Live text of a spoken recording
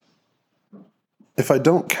If I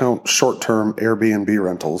don't count short-term Airbnb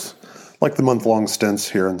rentals, like the month-long stints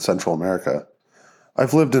here in Central America,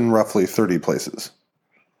 I've lived in roughly 30 places.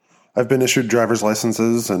 I've been issued driver's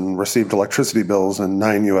licenses and received electricity bills in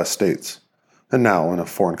 9 U.S. states, and now in a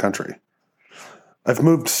foreign country. I've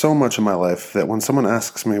moved so much in my life that when someone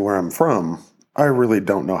asks me where I'm from, I really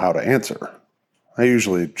don't know how to answer. I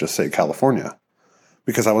usually just say California,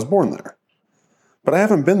 because I was born there. But I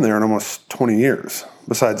haven't been there in almost 20 years,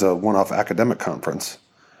 besides a one-off academic conference.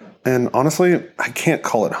 And honestly, I can't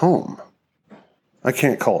call it home. I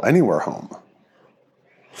can't call anywhere home.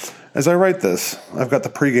 As I write this, I've got the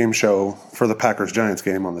pregame show for the Packers-Giants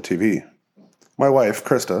game on the TV. My wife,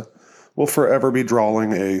 Krista, will forever be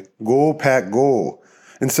drawling a "Go Pack Go,"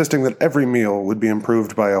 insisting that every meal would be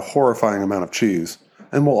improved by a horrifying amount of cheese,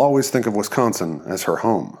 and will always think of Wisconsin as her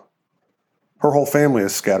home. Her whole family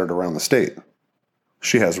is scattered around the state.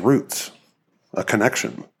 She has roots, a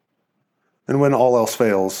connection, and when all else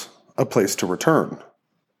fails, a place to return.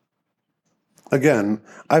 Again,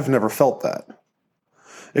 I've never felt that.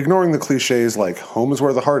 Ignoring the cliches like home is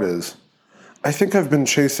where the heart is, I think I've been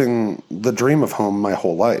chasing the dream of home my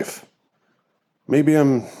whole life. Maybe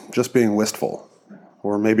I'm just being wistful,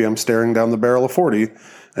 or maybe I'm staring down the barrel of 40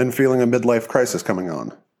 and feeling a midlife crisis coming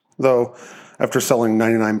on. Though, after selling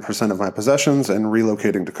 99% of my possessions and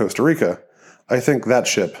relocating to Costa Rica, I think that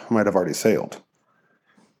ship might have already sailed.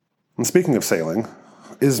 And speaking of sailing,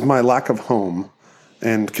 is my lack of home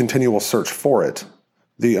and continual search for it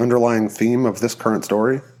the underlying theme of this current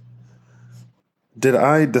story? Did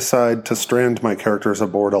I decide to strand my characters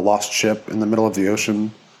aboard a lost ship in the middle of the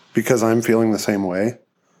ocean because I'm feeling the same way?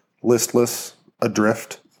 Listless?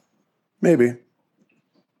 Adrift? Maybe.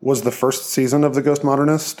 Was the first season of The Ghost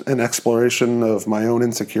Modernist an exploration of my own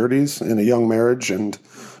insecurities in a young marriage and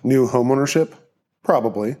new homeownership?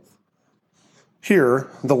 Probably. Here,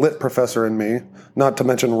 the lit professor and me, not to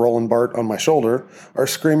mention Roland Bart on my shoulder, are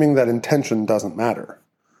screaming that intention doesn't matter.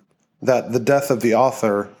 That the death of the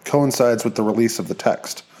author coincides with the release of the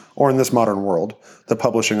text, or in this modern world, the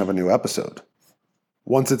publishing of a new episode.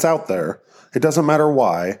 Once it's out there, it doesn't matter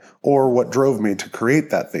why or what drove me to create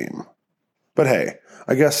that theme. But hey,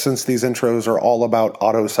 I guess since these intros are all about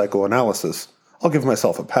auto-psychoanalysis, I'll give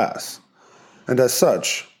myself a pass. And as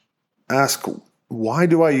such, ask, why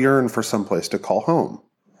do I yearn for someplace to call home?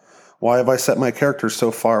 Why have I set my characters so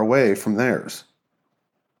far away from theirs?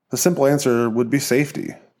 The simple answer would be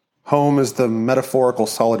safety. Home is the metaphorical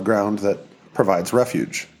solid ground that provides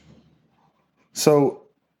refuge. So,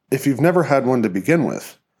 if you've never had one to begin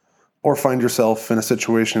with, or find yourself in a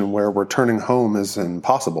situation where returning home is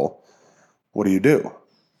impossible, what do?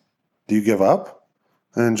 Do you give up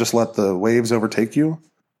and just let the waves overtake you?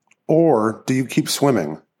 Or do you keep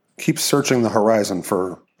swimming, keep searching the horizon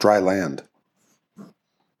for dry land?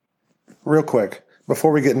 Real quick,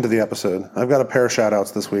 before we get into the episode, I've got a pair of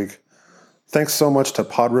shout-outs this week. Thanks so much to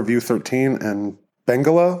PodReview13 and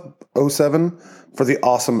Bengala07 for the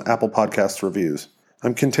awesome Apple Podcasts reviews.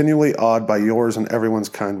 I'm continually awed by yours and everyone's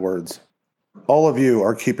kind words. All of you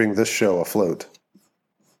are keeping this show afloat.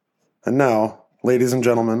 And now, ladies and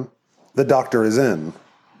gentlemen, the doctor is in,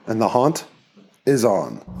 and the haunt is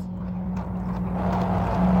on.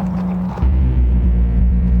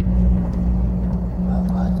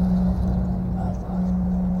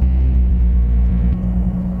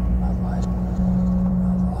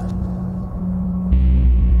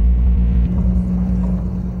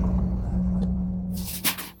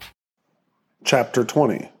 Chapter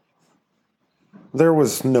 20. There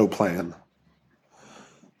was no plan.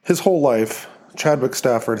 His whole life, Chadwick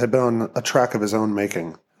Stafford had been on a track of his own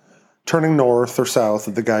making, turning north or south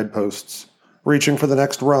of the guideposts, reaching for the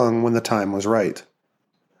next rung when the time was right.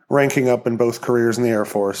 Ranking up in both careers in the Air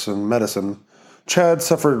Force and medicine, Chad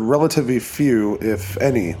suffered relatively few, if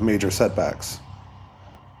any, major setbacks.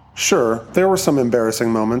 Sure, there were some embarrassing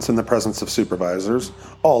moments in the presence of supervisors,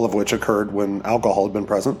 all of which occurred when alcohol had been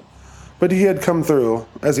present, but he had come through,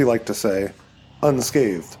 as he liked to say,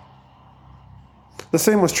 unscathed. The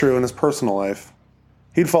same was true in his personal life.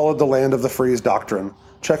 He'd followed the land of the freeze doctrine,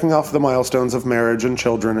 checking off the milestones of marriage and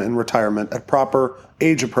children and retirement at proper,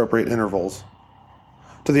 age-appropriate intervals.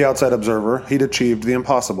 To the outside observer, he'd achieved the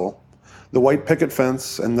impossible, the white picket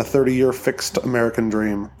fence and the 30-year fixed American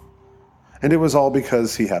dream. And it was all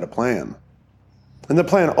because he had a plan. And the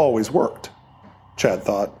plan always worked, Chad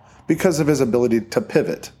thought, because of his ability to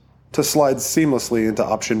pivot, to slide seamlessly into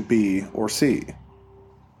option B or C.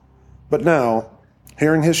 But now,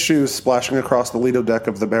 hearing his shoes splashing across the Lido deck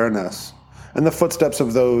of the Baroness, and the footsteps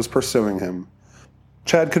of those pursuing him,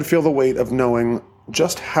 Chad could feel the weight of knowing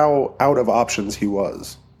just how out of options he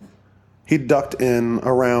was. He ducked in,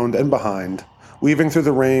 around, and behind, weaving through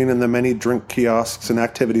the rain and the many drink kiosks and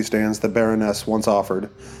activity stands the Baroness once offered,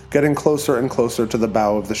 getting closer and closer to the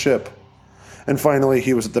bow of the ship. And finally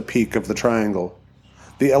he was at the peak of the triangle,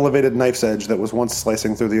 the elevated knife's edge that was once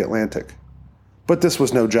slicing through the Atlantic. But this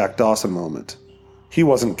was no Jack Dawson moment. He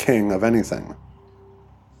wasn't king of anything.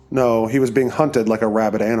 No, he was being hunted like a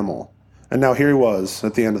rabid animal, and now here he was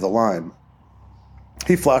at the end of the line.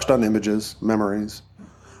 He flashed on images, memories.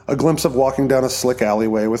 A glimpse of walking down a slick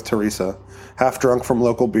alleyway with Teresa, half-drunk from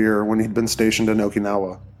local beer when he'd been stationed in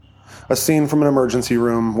Okinawa. A scene from an emergency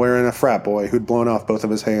room wherein a frat boy who'd blown off both of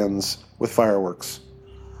his hands with fireworks.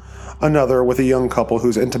 Another with a young couple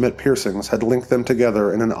whose intimate piercings had linked them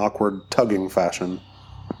together in an awkward, tugging fashion.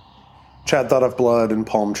 Chad thought of blood and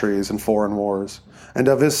palm trees and foreign wars, and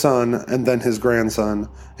of his son and then his grandson,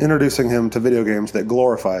 introducing him to video games that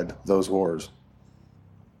glorified those wars.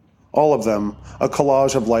 All of them, a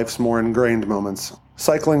collage of life's more ingrained moments,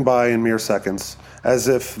 cycling by in mere seconds, as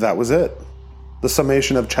if that was it. The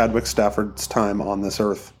summation of Chadwick Stafford's time on this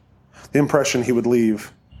earth. The impression he would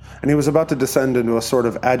leave. And he was about to descend into a sort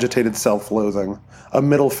of agitated self-loathing, a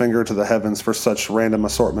middle finger to the heavens for such random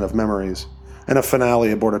assortment of memories, and a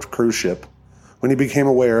finale aboard a cruise ship, when he became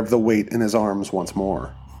aware of the weight in his arms once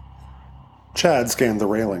more. Chad scanned the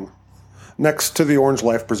railing. Next to the orange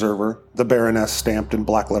life preserver, the Baroness stamped in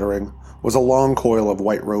black lettering, was a long coil of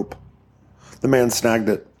white rope. The man snagged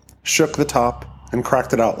it, shook the top, and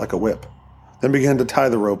cracked it out like a whip, then began to tie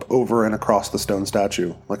the rope over and across the stone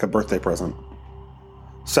statue, like a birthday present.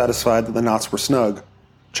 Satisfied that the knots were snug,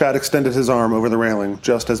 Chad extended his arm over the railing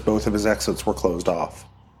just as both of his exits were closed off.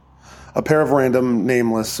 A pair of random,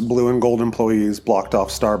 nameless, blue and gold employees blocked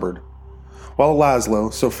off starboard, while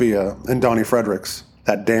Laszlo, Sophia, and Donnie Fredericks,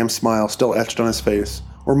 that damn smile still etched on his face,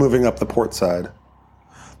 were moving up the port side.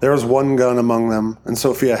 There was one gun among them, and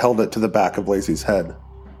Sophia held it to the back of Lacey's head.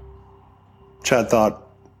 Chad thought,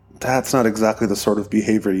 that's not exactly the sort of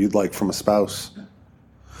behavior you'd like from a spouse.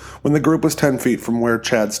 When the group was 10 feet from where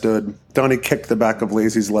Chad stood, Donnie kicked the back of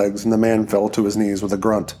Lacey's legs and the man fell to his knees with a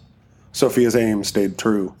grunt. Sophia's aim stayed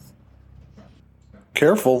true.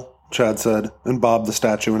 "Careful," Chad said, and bobbed the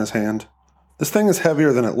statue in his hand. "This thing is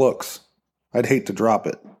heavier than it looks. I'd hate to drop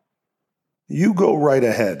it." "You go right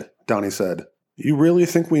ahead," Donnie said. "You really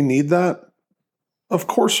think we need that?" "Of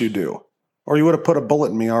course you do, or you would have put a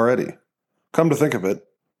bullet in me already. Come to think of it,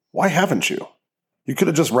 why haven't you? You could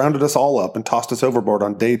have just rounded us all up and tossed us overboard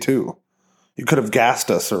on day 2. You could have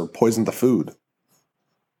gassed us or poisoned the food."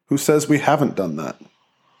 "Who says we haven't done that?"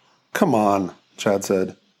 "Come on," Chad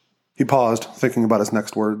said. He paused, thinking about his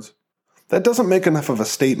next words. "That doesn't make enough of a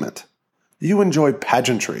statement. You enjoy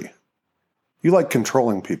pageantry. You like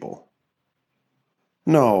controlling people."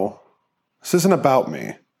 "No, this isn't about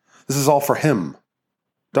me. This is all for him."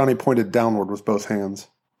 Donnie pointed downward with both hands.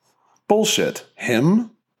 "Bullshit.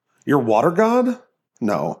 Him? Your water god?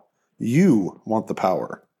 No, you want the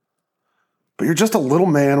power. But you're just a little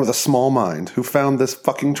man with a small mind who found this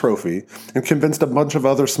fucking trophy and convinced a bunch of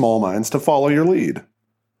other small minds to follow your lead.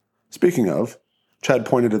 Speaking of," Chad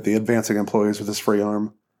pointed at the advancing employees with his free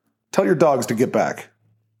arm, "tell your dogs to get back."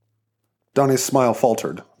 Donnie's smile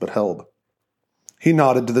faltered, but held. He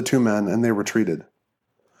nodded to the two men, and they retreated.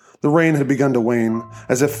 The rain had begun to wane,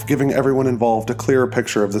 as if giving everyone involved a clearer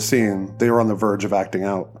picture of the scene they were on the verge of acting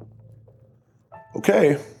out.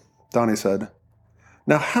 "Okay," Donnie said.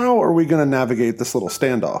 "Now how are we going to navigate this little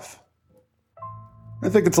standoff?" "I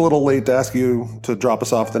think it's a little late to ask you to drop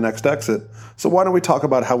us off at the next exit, so why don't we talk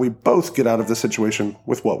about how we both get out of this situation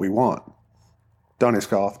with what we want?" Donnie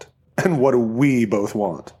scoffed. "And what do we both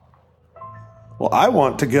want?" "Well, I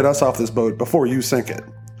want to get us off this boat before you sink it.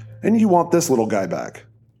 And you want this little guy back,"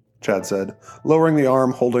 Chad said, lowering the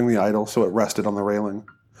arm holding the idol so it rested on the railing.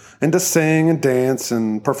 "And to sing and dance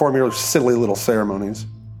and perform your silly little ceremonies."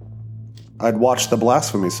 "I'd watch the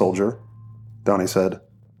blasphemy, soldier," Donnie said.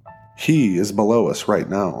 "He is below us right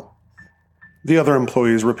now." The other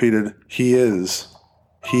employees repeated, "He is.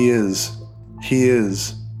 He is. He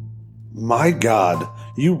is." "My God,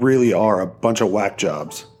 you really are a bunch of whack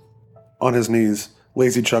jobs." On his knees,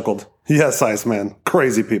 Lazy chuckled. "Yes, Iceman,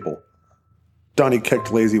 crazy people." Donnie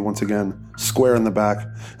kicked Lazy once again, square in the back,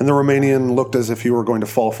 and the Romanian looked as if he were going to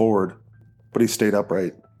fall forward, but he stayed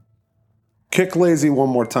upright. "Kick Lazy one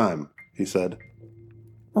more time," he said.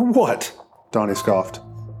 "Or what?" Donnie scoffed.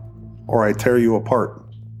 "Or I tear you apart."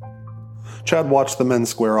 Chad watched the men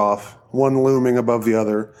square off, one looming above the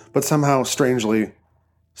other, but somehow, strangely,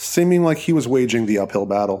 seeming like he was waging the uphill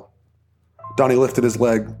battle. Donnie lifted his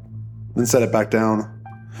leg, then set it back down.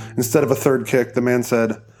 Instead of a third kick, the man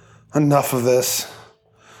said, "Enough of this.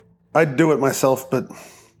 I'd do it myself, but,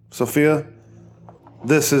 Sophia,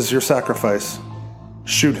 this is your sacrifice.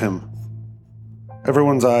 Shoot him.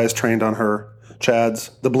 Everyone's eyes trained on her. Chad's,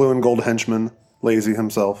 the blue and gold henchman, Lazy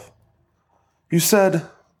himself. You said,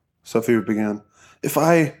 Sophia began,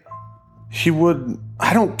 I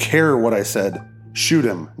don't care what I said. Shoot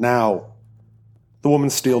him, now. The woman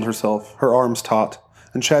steeled herself, her arms taut,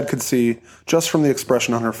 and Chad could see, just from the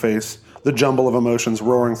expression on her face, the jumble of emotions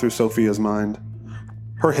roaring through Sophia's mind.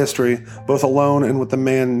 Her history, both alone and with the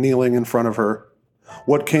man kneeling in front of her.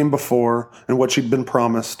 What came before and what she'd been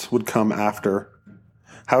promised would come after.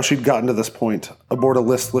 How she'd gotten to this point, aboard a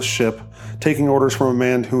listless ship, taking orders from a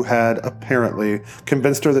man who had, apparently,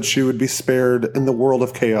 convinced her that she would be spared in the world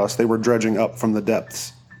of chaos they were dredging up from the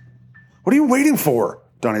depths. What are you waiting for?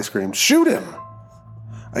 Donnie screamed. Shoot him!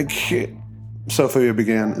 I can't... Sophia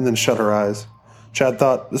began, and then shut her eyes. Chad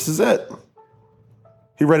thought, this is it.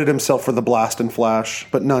 He readied himself for the blast and flash,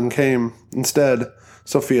 but none came. Instead,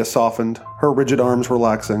 Sophia softened, her rigid arms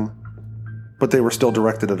relaxing. But they were still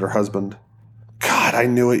directed at her husband. God, I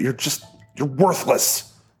knew it. You're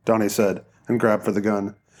worthless, Donnie said, and grabbed for the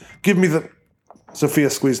gun. Give me the... Sophia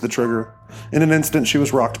squeezed the trigger. In an instant, she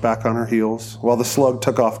was rocked back on her heels, while the slug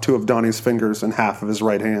took off 2 of Donnie's fingers and half of his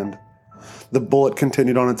right hand. The bullet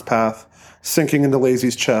continued on its path, sinking into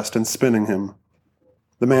Lazy's chest and spinning him.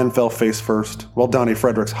 The man fell face first, while Donnie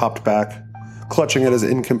Fredericks hopped back, clutching at his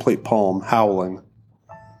incomplete palm, howling.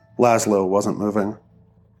 Laszlo wasn't moving.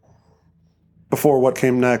 Before what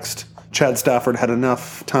came next, Chad Stafford had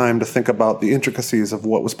enough time to think about the intricacies of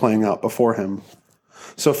what was playing out before him.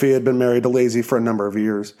 Sophia had been married to Lazy for a number of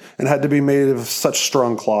years, and had to be made of such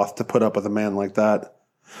strong cloth to put up with a man like that.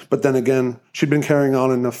 But then again, she'd been carrying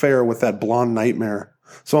on an affair with that blonde nightmare.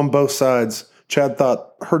 So on both sides, Chad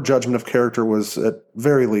thought her judgment of character was, at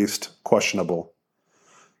very least, questionable.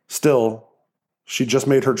 Still, she just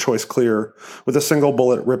made her choice clear, with a single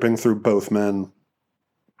bullet ripping through both men.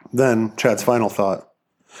 Then, Chad's final thought.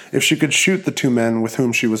 If she could shoot the 2 men with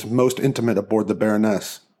whom she was most intimate aboard the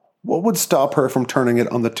Baroness, what would stop her from turning it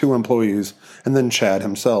on the 2 employees and then Chad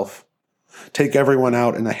himself? Take everyone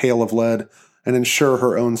out in a hail of lead and ensure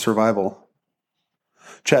her own survival.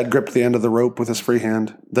 Chad gripped the end of the rope with his free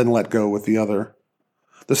hand, then let go with the other.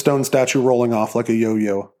 The stone statue rolling off like a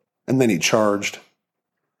yo-yo, and then he charged.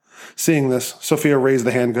 Seeing this, Sophia raised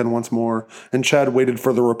the handgun once more, and Chad waited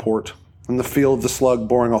for the report, and the feel of the slug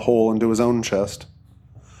boring a hole into his own chest.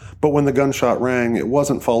 But when the gunshot rang, it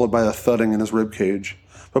wasn't followed by a thudding in his ribcage,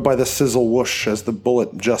 but by the sizzle whoosh as the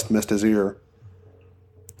bullet just missed his ear.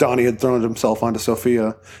 Donnie had thrown himself onto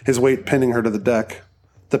Sophia, his weight pinning her to the deck.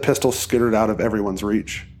 The pistol skittered out of everyone's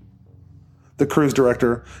reach. The cruise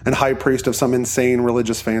director, and high priest of some insane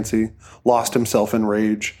religious fancy, lost himself in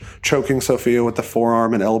rage, choking Sophia with the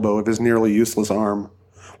forearm and elbow of his nearly useless arm,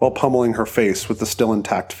 while pummeling her face with the still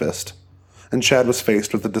intact fist. And Chad was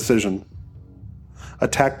faced with a decision.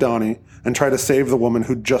 Attack Donnie and try to save the woman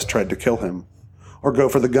who'd just tried to kill him, or go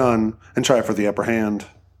for the gun and try for the upper hand.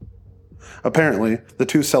 Apparently, the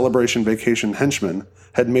 2 Celebration Vacation henchmen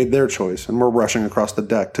had made their choice and were rushing across the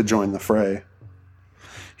deck to join the fray.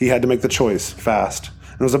 He had to make the choice, fast,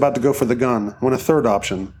 and was about to go for the gun when a third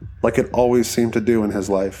option, like it always seemed to do in his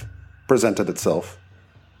life, presented itself.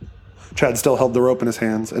 Chad still held the rope in his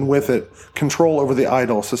hands, and with it, control over the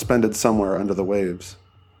idol suspended somewhere under the waves.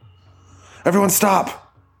 "Everyone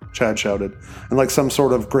stop!" Chad shouted, and like some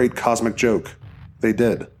sort of great cosmic joke, they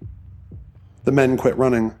did. The men quit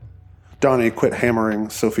running. Donnie quit hammering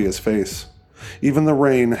Sophia's face. Even the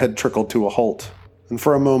rain had trickled to a halt, and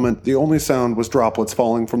for a moment the only sound was droplets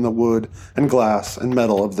falling from the wood and glass and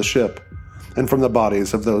metal of the ship, and from the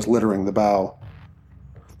bodies of those littering the bow.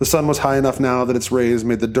 The sun was high enough now that its rays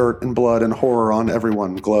made the dirt and blood and horror on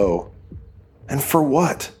everyone glow. And for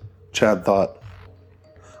what? Chad thought.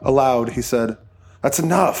 Aloud, he said, "That's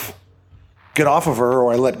enough. Get off of her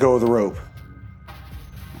or I let go of the rope."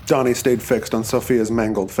 Donnie stayed fixed on Sophia's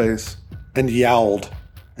mangled face, and yowled,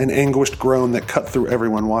 an anguished groan that cut through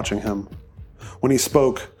everyone watching him. When he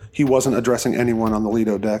spoke, he wasn't addressing anyone on the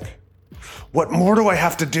Lido deck. "What more do I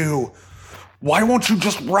have to do? Why won't you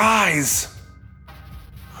just rise?"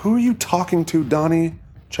 "Who are you talking to, Donnie?"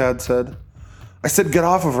 Chad said. "I said get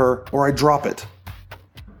off of her or I drop it."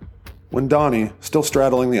 When Donnie, still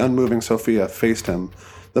straddling the unmoving Sophia, faced him,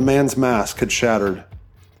 the man's mask had shattered.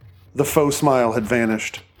 The faux smile had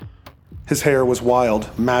vanished. His hair was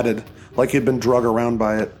wild, matted, like he had been drug around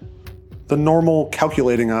by it. The normal,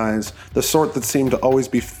 calculating eyes, the sort that seemed to always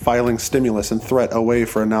be filing stimulus and threat away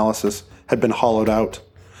for analysis, had been hollowed out.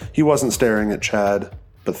 He wasn't staring at Chad,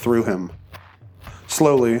 but through him.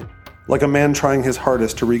 Slowly, like a man trying his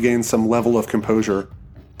hardest to regain some level of composure,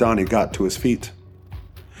 Donnie got to his feet.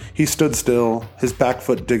 He stood still, his back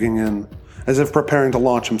foot digging in, as if preparing to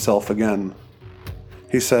launch himself again.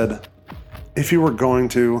 He said, "If you were going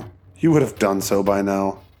to, you would have done so by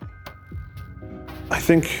now. I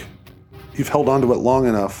think you've held on to it long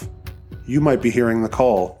enough. You might be hearing the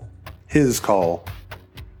call. His call."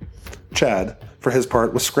 Chad, for his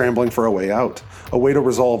part, was scrambling for a way out, a way to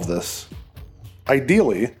resolve this.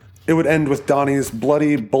 Ideally, it would end with Donnie's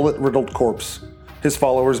bloody, bullet-riddled corpse, his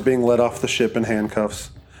followers being led off the ship in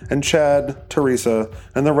handcuffs, and Chad, Teresa,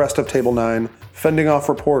 and the rest of Table 9 fending off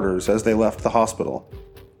reporters as they left the hospital.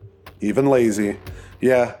 Even Lazy.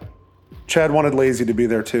 Yeah, Chad wanted Lazy to be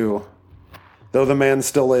there too, though the man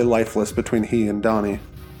still lay lifeless between he and Donnie.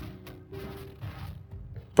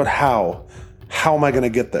 But how? How am I going to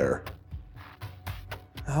get there?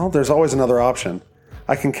 Well, there's always another option.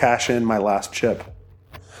 I can cash in my last chip.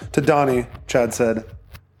 To Donnie, Chad said,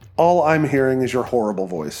 "All I'm hearing is your horrible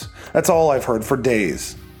voice. That's all I've heard for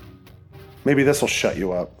days. Maybe this'll shut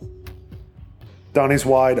you up." Donnie's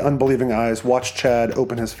wide, unbelieving eyes watched Chad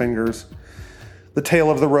open his fingers. The tail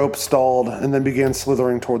of the rope stalled and then began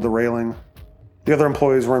slithering toward the railing. The other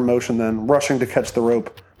employees were in motion then, rushing to catch the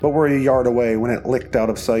rope, but were a yard away when it licked out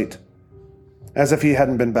of sight. As if he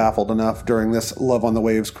hadn't been baffled enough during this Love on the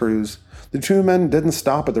Waves cruise, the two men didn't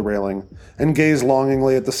stop at the railing and gazed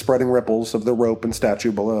longingly at the spreading ripples of the rope and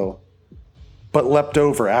statue below, but leapt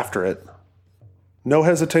over after it. No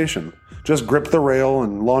hesitation, just gripped the rail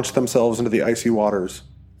and launched themselves into the icy waters.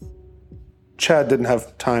 Chad didn't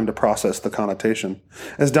have time to process the connotation,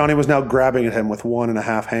 as Donnie was now grabbing at him with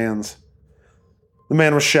 1.5 hands. The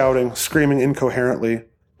man was shouting, screaming incoherently,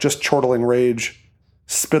 just chortling rage.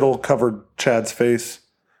 Spittle covered Chad's face.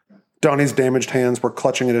 Donnie's damaged hands were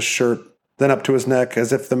clutching at his shirt, then up to his neck,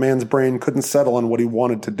 as if the man's brain couldn't settle on what he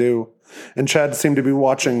wanted to do, and Chad seemed to be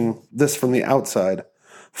watching this from the outside,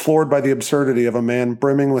 floored by the absurdity of a man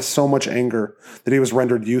brimming with so much anger that he was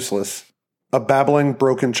rendered useless, a babbling,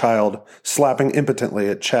 broken child slapping impotently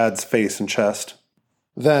at Chad's face and chest.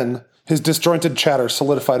 Then, his disjointed chatter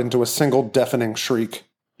solidified into a single deafening shriek.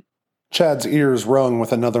 Chad's ears rung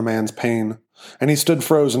with another man's pain, and he stood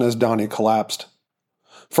frozen as Donnie collapsed.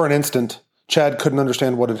 For an instant, Chad couldn't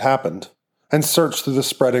understand what had happened, and searched through the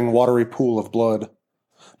spreading, watery pool of blood.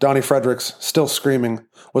 Donnie Fredericks, still screaming,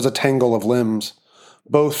 was a tangle of limbs,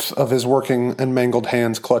 both of his working and mangled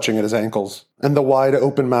hands clutching at his ankles, and the wide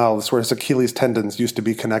open mouths where his Achilles tendons used to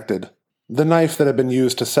be connected. The knife that had been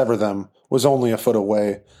used to sever them was only a foot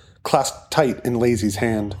away, clasped tight in Lazy's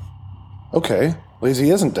hand. Okay, Lazy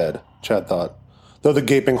isn't dead, Chad thought, though the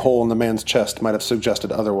gaping hole in the man's chest might have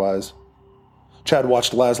suggested otherwise. Chad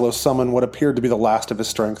watched Laszlo summon what appeared to be the last of his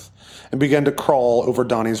strength, and began to crawl over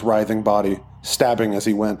Donnie's writhing body, stabbing as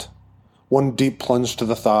he went. One deep plunge to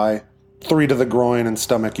the thigh, 3 to the groin and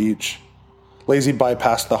stomach each. Lazy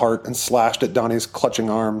bypassed the heart and slashed at Donnie's clutching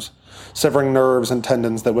arms, severing nerves and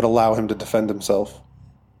tendons that would allow him to defend himself.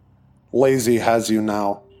 "Lazy has you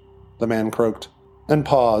now," the man croaked, and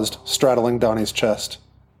paused, straddling Donnie's chest.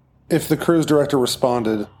 If the cruise director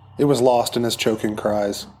responded, it was lost in his choking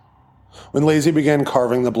cries. When Lazy began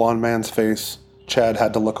carving the blond man's face, Chad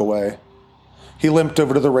had to look away. He limped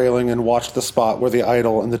over to the railing and watched the spot where the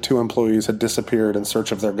idol and the 2 employees had disappeared in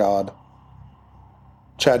search of their god.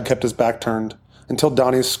 Chad kept his back turned until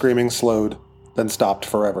Donnie's screaming slowed, then stopped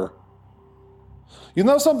forever. "You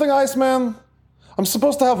know something, Iceman? I'm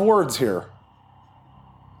supposed to have words here."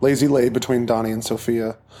 Lazy lay between Donnie and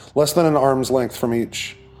Sophia, less than an arm's length from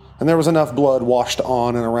each, and there was enough blood washed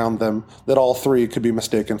on and around them that all 3 could be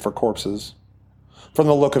mistaken for corpses. From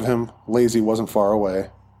the look of him, Lazy wasn't far away.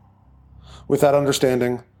 With that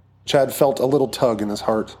understanding, Chad felt a little tug in his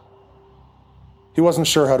heart. He wasn't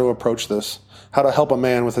sure how to approach this, how to help a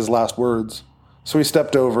man with his last words, so he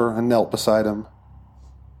stepped over and knelt beside him.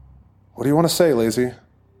 "What do you want to say, Lazy?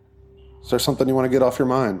 Is there something you want to get off your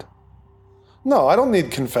mind?" "No, I don't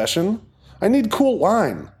need confession. I need cool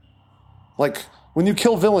line. Like, when you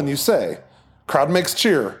kill villain, you say, 'Crowd makes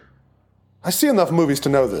cheer.' I see enough movies to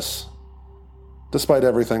know this." Despite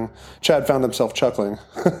everything, Chad found himself chuckling.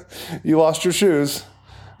 "You lost your shoes.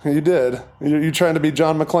 You did. You trying to be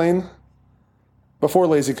John McClane?" Before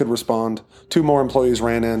Lazy could respond, 2 more employees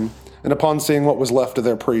ran in, and upon seeing what was left of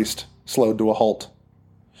their priest, slowed to a halt.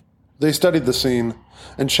 They studied the scene,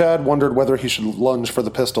 and Chad wondered whether he should lunge for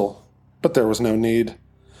the pistol, but there was no need.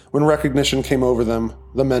 When recognition came over them,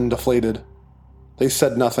 the men deflated. They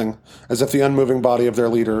said nothing, as if the unmoving body of their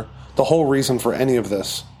leader, the whole reason for any of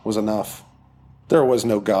this, was enough. There was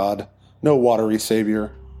no god, no watery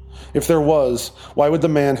savior. If there was, why would the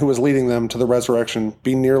man who was leading them to the resurrection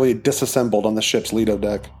be nearly disassembled on the ship's Lido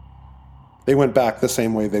deck? They went back the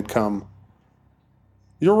same way they'd come.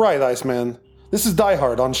 "You're right, Iceman. This is Die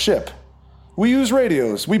Hard on ship. We use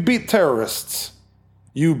radios. We beat terrorists.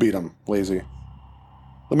 You beat them, Lazy.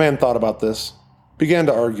 The man thought about this, began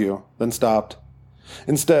to argue, then stopped.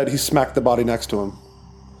 Instead, he smacked the body next to him.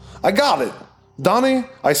 I got it! Donnie,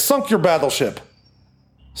 I sunk your battleship!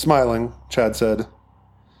 Smiling, Chad said,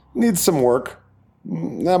 Needs some work.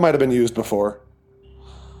 That might have been used before.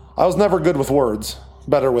 I was never good with words,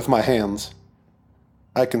 better with my hands.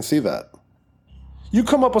 I can see that. You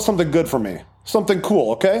come up with something good for me. Something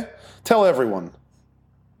cool, okay? Tell everyone.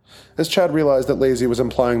 As Chad realized that Lazy was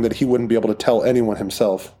implying that he wouldn't be able to tell anyone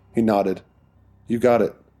himself, he nodded. You got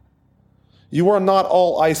it. You are not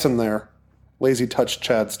all ice in there. Lazy touched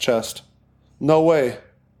Chad's chest. No way.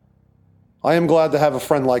 I am glad to have a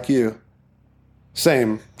friend like you.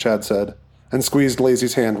 Same, Chad said, and squeezed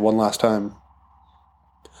Lazy's hand one last time.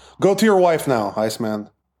 Go to your wife now, Iceman,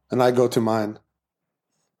 and I go to mine.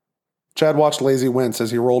 Chad watched Lazy wince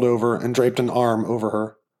as he rolled over and draped an arm over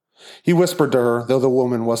her. He whispered to her, though the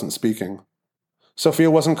woman wasn't speaking.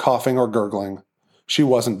 Sophia wasn't coughing or gurgling. She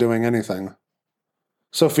wasn't doing anything.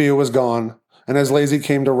 Sophia was gone, and as Lazy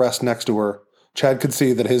came to rest next to her, Chad could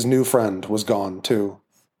see that his new friend was gone, too.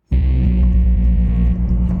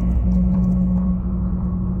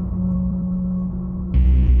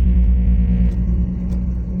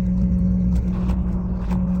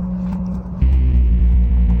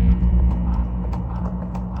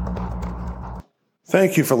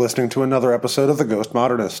 Thank you for listening to another episode of The Ghost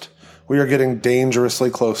Modernist. We are getting dangerously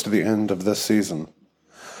close to the end of this season.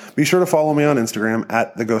 Be sure to follow me on Instagram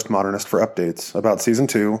at The Ghost Modernist for updates about Season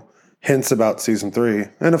 2, hints about Season 3,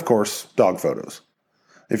 and of course, dog photos.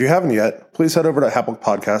 If you haven't yet, please head over to Apple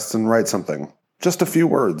Podcasts and write something, just a few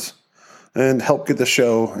words, and help get the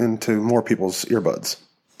show into more people's earbuds.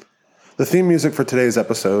 The theme music for today's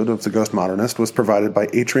episode of The Ghost Modernist was provided by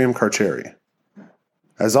Atrium Carcieri.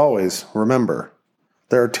 As always, remember,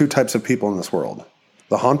 there are two types of people in this world,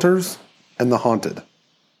 the haunters and the haunted.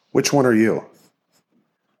 Which one are you?